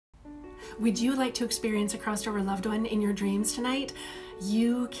Would you like to experience a crossed over loved one in your dreams tonight?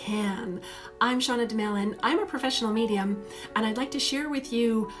 You can. I'm Shauna Domalain. I'm a professional medium, and I'd like to share with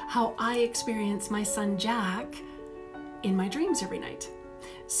you how I experience my son Jack in my dreams every night.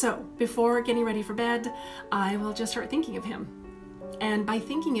 So before getting ready for bed, I will just start thinking of him. And by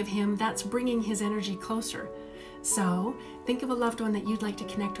thinking of him, that's bringing his energy closer. So think of a loved one that you'd like to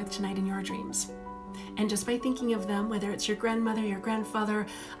connect with tonight in your dreams. And just by thinking of them, whether it's your grandmother, your grandfather,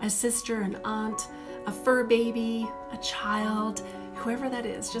 a sister, an aunt, a fur baby, a child, whoever that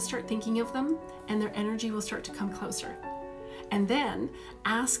is, just start thinking of them and their energy will start to come closer. And then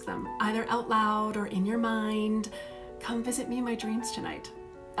ask them, either out loud or in your mind, come visit me in my dreams tonight.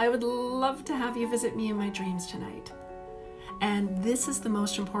 I would love to have you visit me in my dreams tonight. And this is the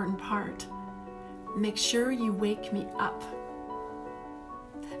most important part. Make sure you wake me up.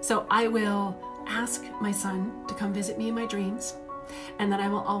 So I will ask my son to come visit me in my dreams, and then I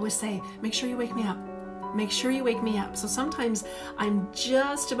will always say, make sure you wake me up. Make sure you wake me up. So sometimes I'm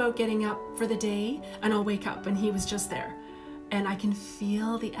just about getting up for the day and I'll wake up and he was just there. And I can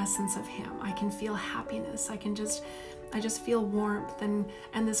feel the essence of him. I can feel happiness. I just feel warmth and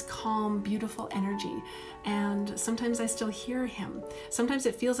this calm, beautiful energy. And sometimes I still hear him. Sometimes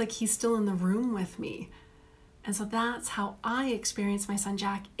it feels like he's still in the room with me. And so that's how I experience my son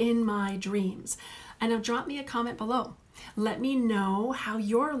Jack in my dreams. And now drop me a comment below. Let me know how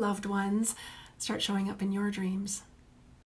your loved ones start showing up in your dreams.